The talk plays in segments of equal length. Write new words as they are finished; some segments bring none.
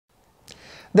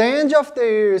The end of the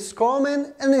year is coming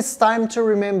and it's time to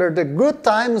remember the good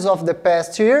times of the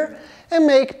past year and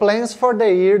make plans for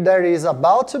the year that is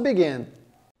about to begin.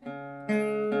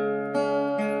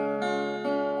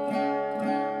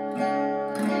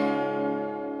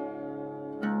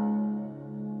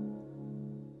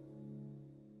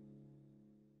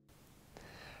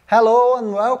 Hello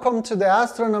and welcome to the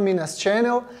Astronominas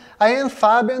channel. I am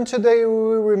Fábio and today we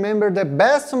will remember the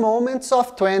best moments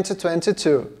of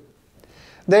 2022.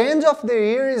 The end of the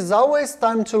year is always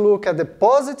time to look at the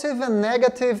positive and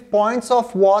negative points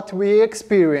of what we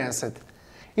experienced.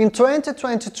 In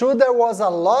 2022 there was a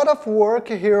lot of work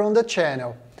here on the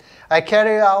channel. I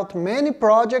carried out many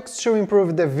projects to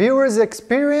improve the viewer's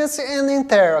experience and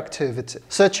interactivity,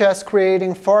 such as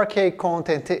creating 4K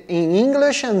content in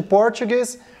English and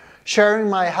Portuguese, sharing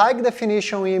my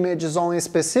high-definition images on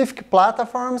specific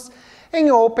platforms,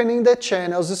 and opening the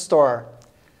channel's store.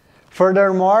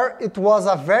 Furthermore, it was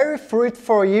a very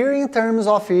fruitful year in terms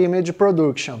of image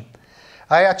production.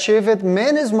 I achieved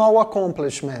many small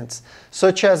accomplishments,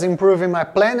 such as improving my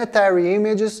planetary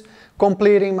images,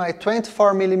 completing my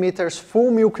 24mm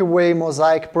full Milky Way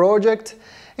mosaic project,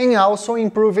 and also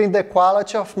improving the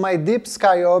quality of my deep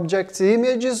sky objects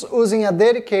images using a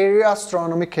dedicated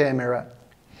astronomy camera.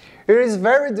 It is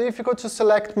very difficult to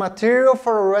select material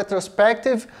for a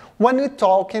retrospective when we're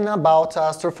talking about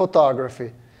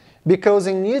astrophotography, because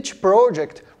in each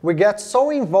project we get so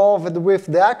involved with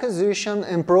the acquisition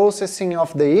and processing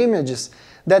of the images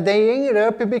that they end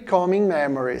up becoming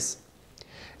memories.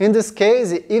 In this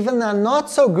case, even a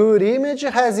not so good image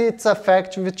has its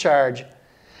effective charge,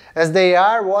 as they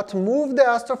are what move the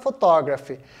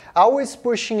astrophotography, always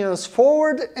pushing us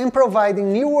forward and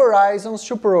providing new horizons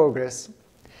to progress.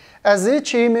 As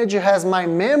each image has my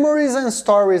memories and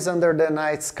stories under the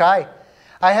night sky,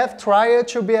 I have tried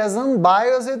to be as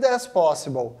unbiased as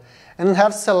possible, and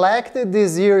have selected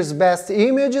this year's best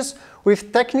images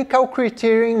with technical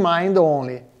criteria in mind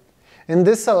only. In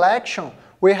this selection,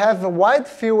 we have wide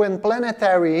field and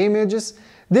planetary images,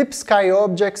 deep sky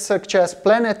objects such as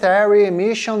planetary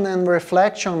emission and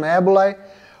reflection nebulae,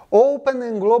 open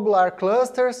and globular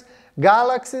clusters,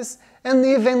 galaxies, and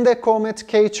even the comet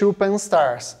K2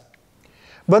 Pan-STARRS.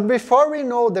 But before we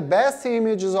know the best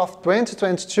images of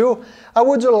 2022, I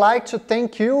would like to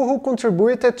thank you who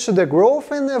contributed to the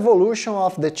growth and evolution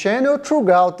of the channel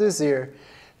throughout this year.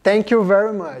 Thank you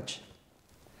very much.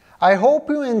 I hope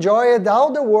you enjoyed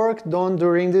all the work done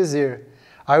during this year.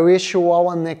 I wish you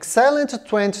all an excellent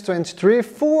 2023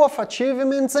 full of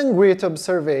achievements and great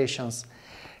observations.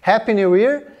 Happy New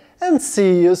Year and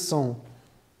see you soon!